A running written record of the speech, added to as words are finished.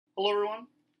Hello everyone,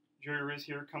 Jerry Riz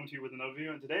here coming to you with another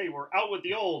video, and today we're out with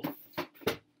the old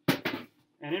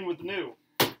and in with the new.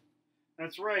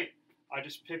 That's right, I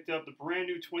just picked up the brand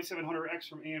new 2700X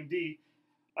from AMD.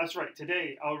 That's right,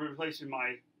 today I'll be replacing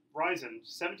my Ryzen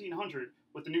 1700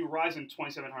 with the new Ryzen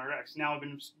 2700X. Now I've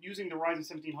been using the Ryzen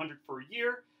 1700 for a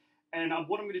year, and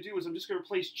what I'm going to do is I'm just going to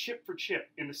replace chip for chip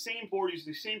in the same board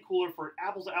using the same cooler for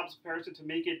apples to apples comparison to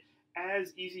make it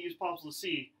as easy as possible to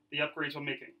see the upgrades I'm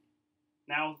making.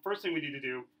 Now, the first thing we need to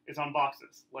do is unbox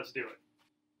this. Let's do it.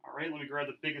 All right, let me grab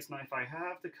the biggest knife I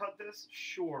have to cut this.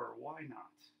 Sure, why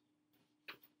not?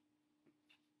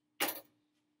 Okay.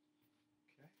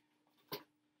 So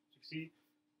you see,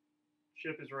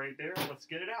 chip is right there. Let's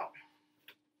get it out.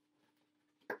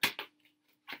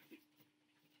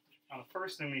 Now, the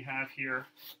first thing we have here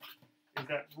is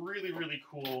that really, really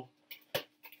cool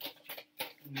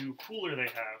new cooler they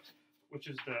have, which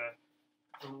is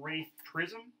the Wraith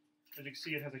Prism. As you can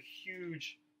see, it has a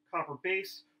huge copper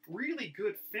base, really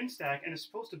good fin stack, and it's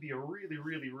supposed to be a really,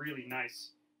 really, really nice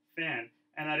fan.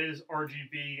 And that is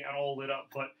RGB and all lit up.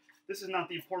 But this is not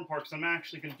the important part because I'm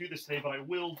actually going to do this today, but I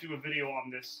will do a video on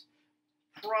this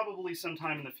probably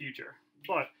sometime in the future.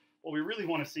 But what we really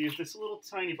want to see is this little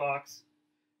tiny box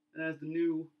that has the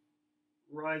new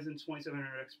Ryzen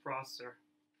 2700X processor.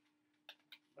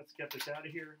 Let's get this out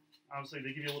of here. Obviously, they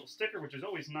give you a little sticker, which is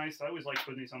always nice. I always like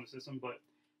putting these on the system, but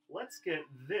let's get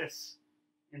this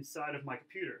inside of my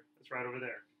computer. It's right over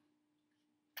there.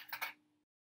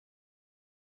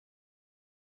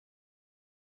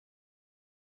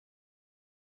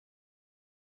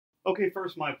 Okay,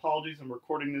 first, my apologies. I'm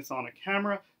recording this on a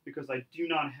camera because I do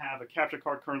not have a capture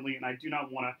card currently, and I do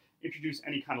not want to introduce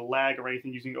any kind of lag or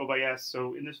anything using OBS.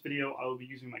 So in this video, I will be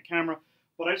using my camera.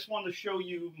 But I just wanted to show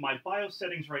you my BIOS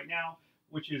settings right now,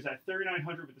 which is at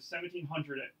 3900 with the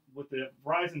 1700 with the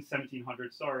Ryzen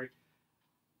 1700, sorry.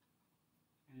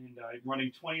 And I'm running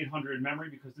 2800 memory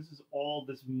because this is all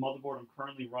this motherboard I'm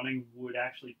currently running would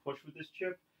actually push with this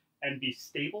chip and be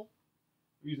stable.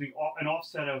 I'm using an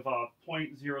offset of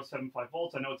 0.075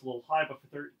 volts. I know it's a little high, but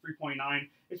for 3.9,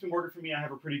 it's been working for me. I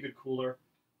have a pretty good cooler.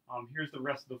 Here's the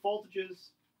rest of the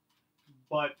voltages.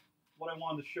 But what I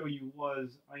wanted to show you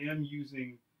was I am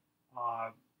using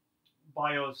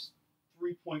BIOS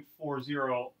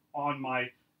 3.40 on my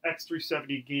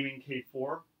X370 Gaming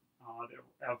K4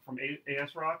 from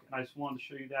ASRock, and I just wanted to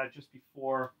show you that just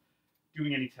before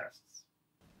doing any tests.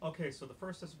 Okay, so the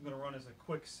first test I'm going to run is a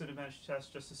quick Cinebench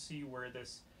test just to see where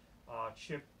this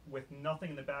chip with nothing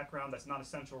in the background that's not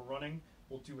essential running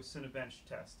will do a Cinebench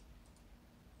test.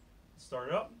 Start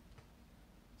it up,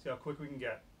 see how quick we can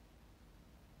get.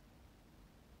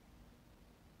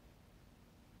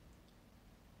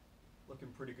 Looking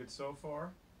pretty good so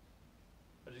far.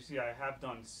 As you see, I have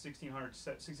done 1600,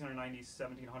 1690,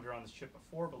 1700 on this chip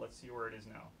before, but let's see where it is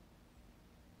now.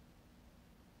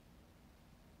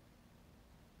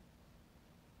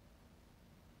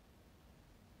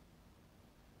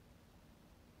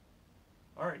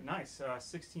 All right, nice.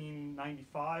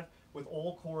 1695 with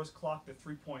all cores clocked at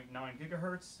 3.9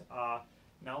 gigahertz.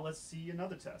 Now let's see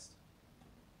another test.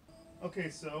 Okay,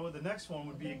 so the next one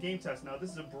would be a game test. Now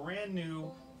this is a brand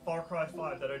new Far Cry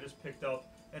 5 that I just picked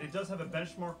up, and it does have a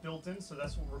benchmark built in, so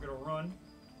that's what we're going to run.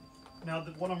 Now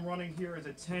what I'm running here is a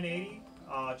 1080,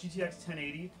 GTX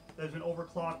 1080 that has been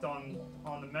overclocked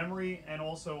on the memory and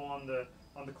also on the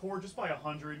core just by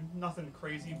 100. Nothing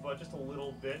crazy, but just a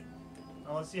little bit.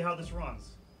 Now let's see how this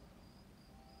runs.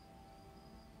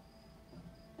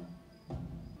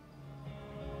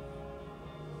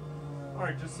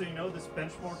 Alright, just so you know, this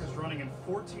benchmark is running in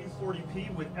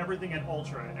 1440p with everything at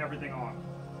ultra and everything on.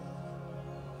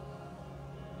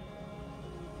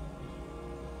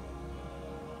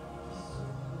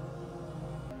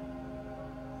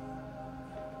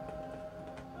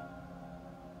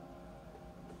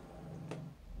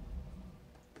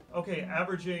 Okay,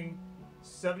 averaging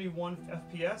 71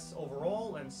 FPS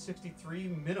overall and 63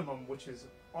 minimum, which is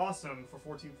awesome for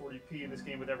 1440p in this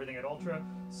game with everything at ultra.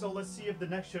 So let's see if the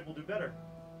next chip will do better.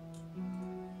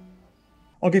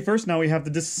 Okay, first now we have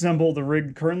to disassemble the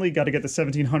rig currently. Got to get the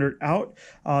 1700 out.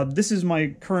 This is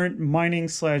my current mining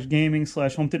slash gaming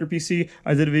slash home theater PC.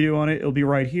 I did a video on it. It'll be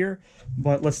right here.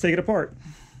 But let's take it apart.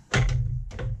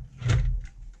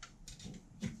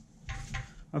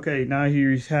 Okay, now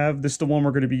here you have, this is the one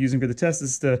we're going to be using for the test. This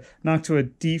is the Noctua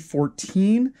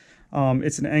D14.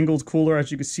 It's an angled cooler.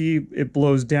 As you can see, it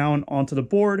blows down onto the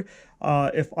board.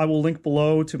 I will link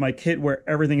below to my kit where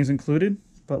everything is included,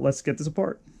 but let's get this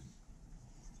apart.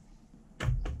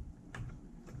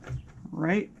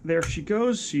 Right, there she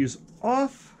goes. She's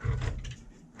off.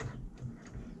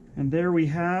 And there we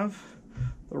have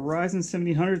the Ryzen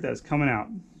 1700 that's coming out.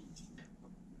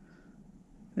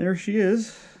 There she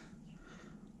is,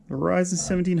 the Ryzen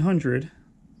 1700.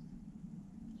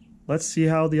 Let's see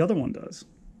how the other one does.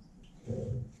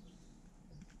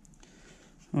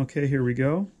 Okay, here we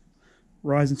go.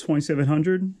 Ryzen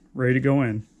 2700, ready to go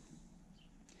in.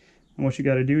 And what you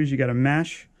got to do is you got to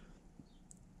match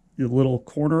the little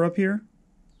corner up here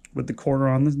with the corner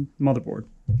on the motherboard.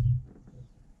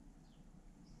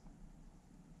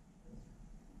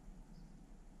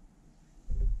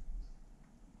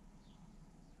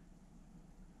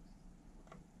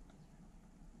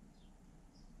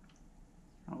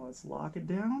 Now let's lock it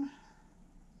down.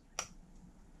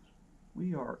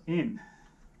 We are in.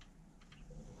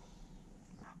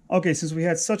 Okay, since we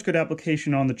had such good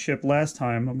application on the chip last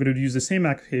time, I'm going to use the same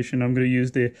application. I'm going to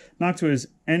use the Noctua's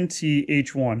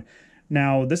NTH1.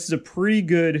 Now, this is a pretty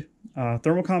good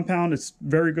thermal compound. It's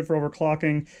very good for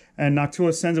overclocking, and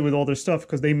Noctua sends it with all their stuff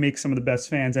because they make some of the best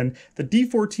fans. And the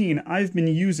D14 I've been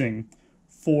using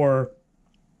for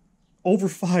over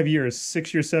 5 years,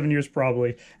 6 years, 7 years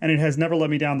probably, and it has never let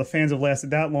me down. The fans have lasted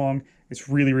that long. It's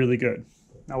really, really good.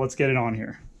 Now let's get it on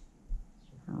here.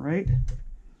 All right.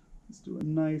 Let's do a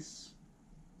nice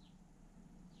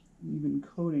even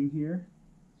coating here.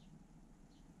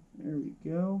 There we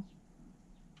go.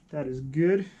 That is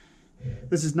good.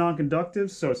 This is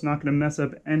non-conductive, so it's not going to mess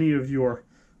up any of your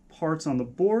parts on the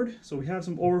board. So we have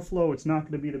some overflow. It's not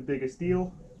going to be the biggest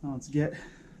deal. Now let's get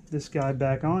this guy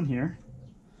back on here.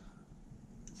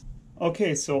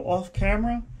 Okay, so off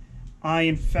camera, I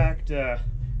in fact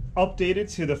updated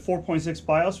to the 4.6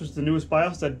 BIOS, which is the newest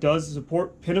BIOS that does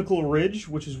support Pinnacle Ridge,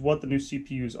 which is what the new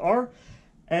CPUs are.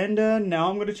 And now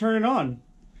I'm going to turn it on.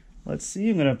 Let's see,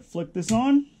 I'm going to flick this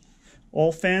on.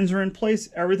 All fans are in place,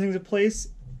 everything's in place.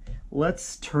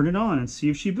 Let's turn it on and see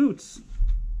if she boots.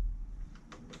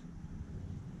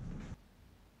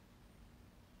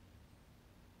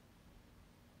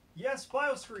 Yes,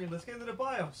 BIOS screen, let's get into the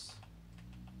BIOS.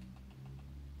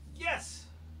 Yes!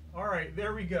 Alright,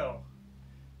 there we go.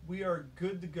 We are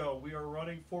good to go. We are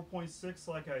running 4.6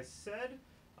 like I said.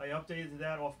 I updated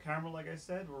that off camera like I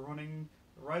said. We're running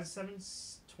the Ryzen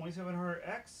 7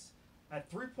 2700X at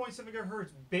 3.7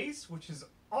 GHz base, which is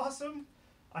awesome.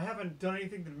 I haven't done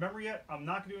anything to the memory yet. I'm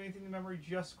not going to do anything to the memory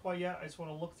just quite yet. I just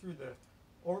want to look through the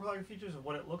overclocking features of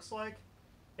what it looks like.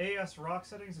 AS rock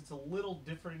settings, it's a little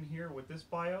different in here with this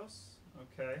BIOS.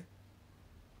 Okay.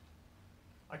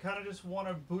 I kind of just want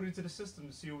to boot into the system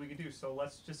to see what we can do. So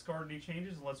let's discard any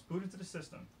changes and let's boot into the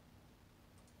system.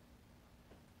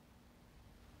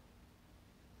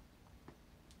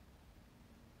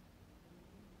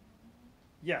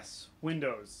 Yes,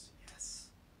 Windows. Yes.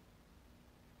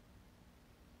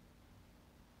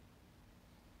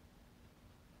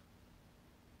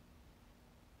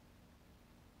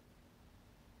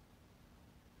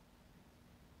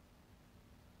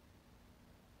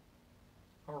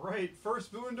 Alright,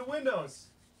 first boot into Windows.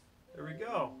 There we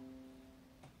go.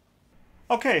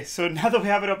 Okay, so now that we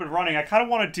have it up and running, I kind of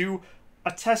want to do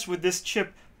a test with this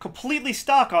chip completely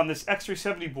stock on this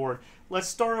X370 board. Let's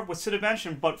start up with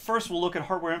Cinebench, but first we'll look at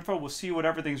hardware info. We'll see what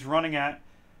everything's running at.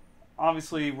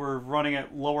 Obviously, we're running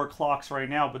at lower clocks right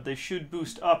now, but they should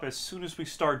boost up as soon as we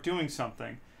start doing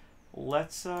something.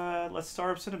 Let's start up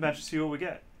Cinebench and see what we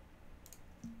get.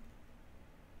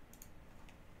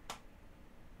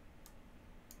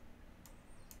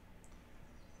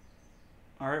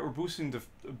 Alright, we're boosting to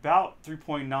about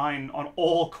 3.9 on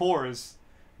all cores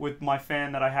with my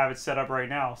fan that I have it set up right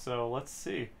now. So let's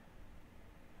see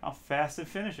how fast it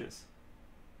finishes.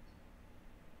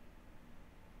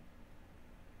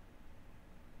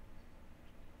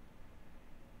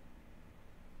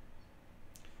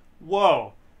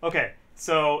 Whoa. Okay,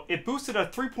 so it boosted a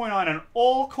 3.9 on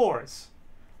all cores.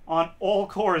 On all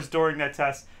cores during that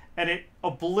test. And it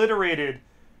obliterated,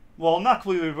 well, not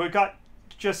completely, but it got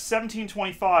just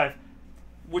 1725,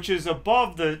 which is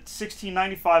above the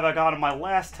 1695 I got in my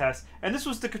last test. And this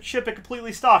was the chip at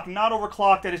completely stock, not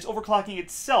overclocked, and it's overclocking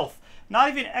itself. Not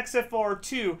even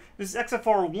XFR2, this is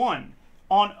XFR1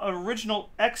 on an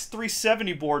original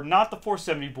X370 board, not the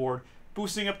 470 board,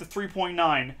 boosting up to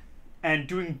 3.9 and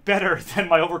doing better than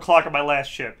my overclock on my last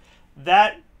chip.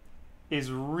 That is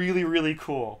really, really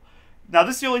cool. Now,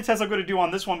 this is the only test I'm going to do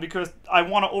on this one because I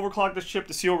want to overclock this chip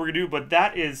to see what we're going to do, but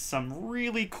that is some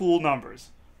really cool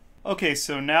numbers. Okay,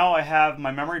 so now I have my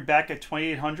memory back at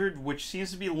 2800, which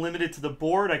seems to be limited to the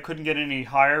board. I couldn't get any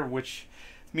higher, which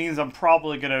means I'm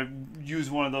probably going to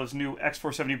use one of those new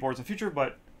X470 boards in the future,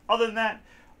 but other than that,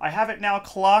 I have it now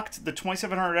clocked, the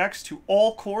 2700X, to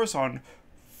all cores on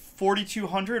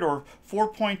 4200 or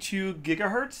 4.2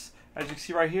 gigahertz. As you can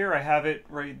see right here, I have it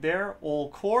right there, all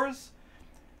cores.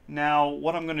 Now,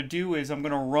 what I'm going to do is I'm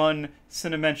going to run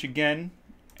Cinebench again,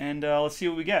 and let's see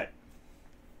what we get.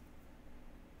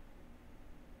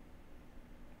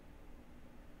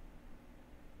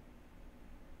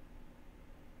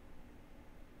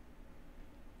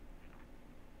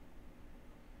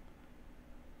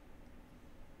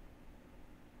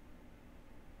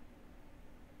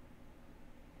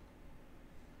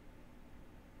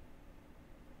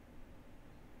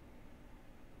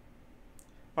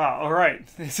 Wow, alright.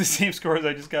 It's the same score as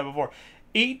I just got before.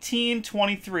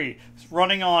 1823. It's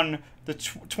running on the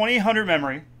 2800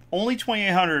 memory. Only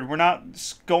 2800. We're not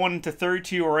going to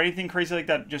 32 or anything crazy like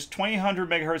that. Just 2800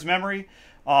 megahertz memory.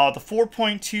 The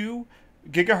 4.2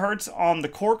 gigahertz on the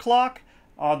core clock.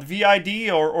 The VID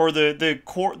or the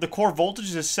core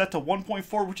voltage is set to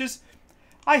 1.4, which is,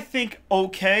 I think,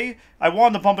 okay. I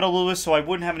wanted to bump it a little bit so I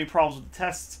wouldn't have any problems with the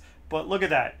tests. But look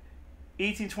at that.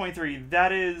 1823.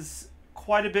 That is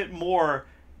quite a bit more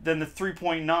than the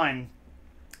 3.9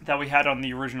 that we had on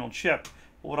the original chip.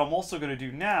 But what I'm also going to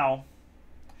do now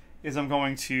is I'm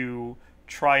going to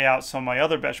try out some of my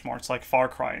other benchmarks like Far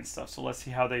Cry and stuff. So let's see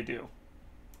how they do.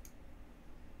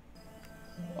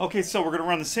 Okay, so we're going to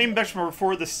run the same benchmark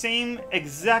before, the same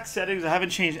exact settings. I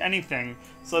haven't changed anything.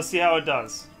 So let's see how it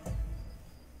does.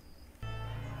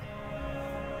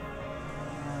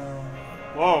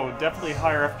 Whoa, definitely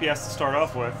higher FPS to start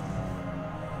off with.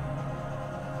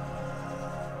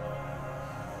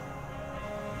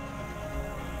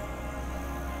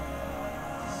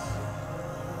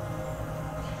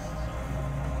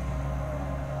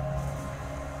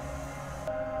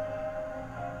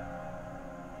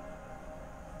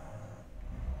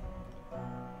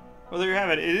 Well, there you have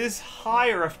it. It is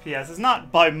higher FPS. It's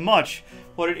not by much,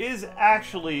 but it is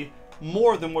actually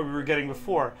more than what we were getting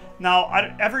before. Now,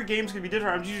 every game's gonna be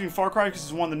different. I'm using Far Cry because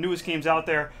it's one of the newest games out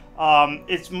there.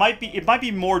 It might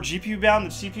be more GPU bound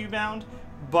than CPU bound,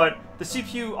 but the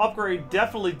CPU upgrade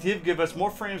definitely did give us more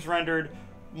frames rendered,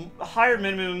 higher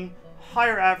minimum,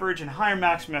 higher average, and higher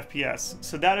maximum FPS.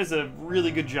 So that is a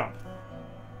really good jump.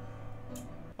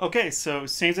 Okay, so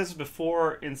same as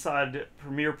before inside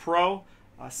Premiere Pro.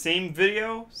 Same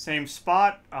video, same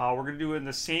spot. We're going to do it in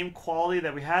the same quality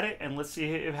that we had it, and let's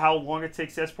see how long it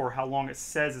takes us or how long it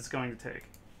says it's going to take.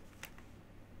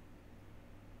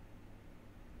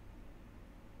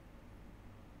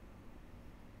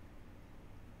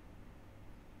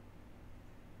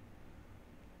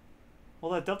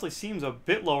 Well, that definitely seems a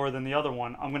bit lower than the other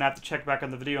one. I'm going to have to check back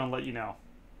on the video and let you know.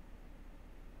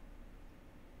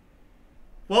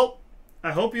 Well,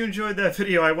 I hope you enjoyed that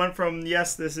video. I went from,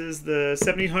 yes, this is the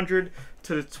 1700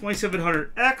 to the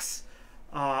 2700X.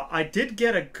 I did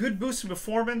get a good boost in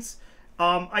performance.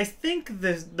 I think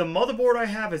the motherboard I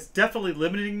have is definitely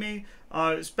limiting me,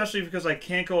 especially because I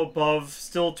can't go above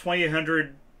still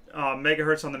 2800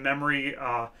 megahertz on the memory,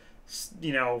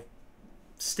 you know,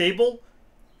 stable.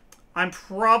 I'm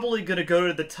probably going to go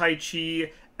to the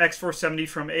Taichi X470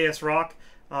 from ASRock.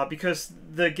 Because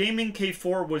the gaming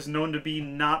K4 was known to be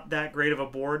not that great of a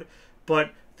board,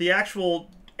 but the actual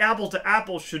apple to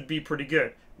apple should be pretty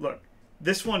good. Look,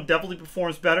 this one definitely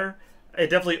performs better. It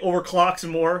definitely overclocks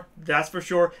more, that's for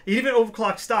sure. It even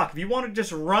overclocks stock. If you want to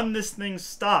just run this thing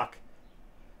stock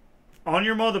on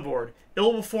your motherboard,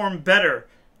 it'll perform better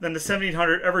than the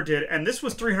 1700 ever did. And this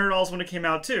was $300 when it came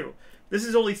out too. This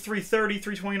is only $330,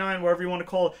 $329, whatever you want to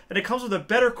call it. And it comes with a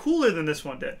better cooler than this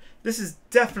one did. This is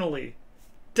definitely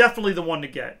the one to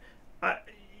get,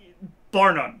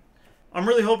 bar none. I'm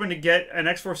really hoping to get an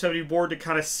X470 board to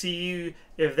kind of see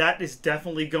if that is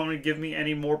definitely going to give me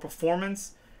any more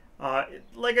performance.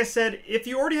 Like I said, if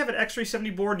you already have an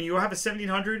X370 board and you have a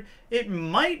 1700, it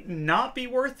might not be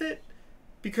worth it,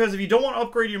 because if you don't want to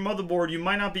upgrade your motherboard, you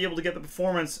might not be able to get the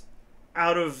performance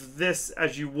out of this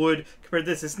as you would compared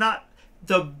to this. It's not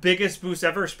the biggest boost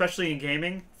ever, especially in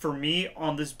gaming, for me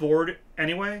on this board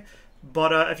anyway.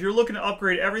 But if you're looking to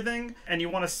upgrade everything and you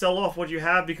want to sell off what you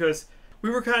have, because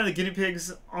we were kind of the guinea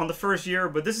pigs on the first year,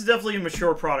 but this is definitely a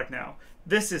mature product now.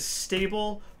 This is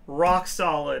stable, rock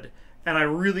solid, and I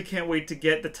really can't wait to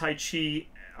get the Taichi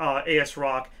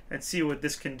ASRock and see what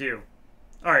this can do.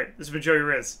 Alright, this has been Joey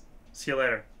Riz. See you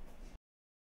later.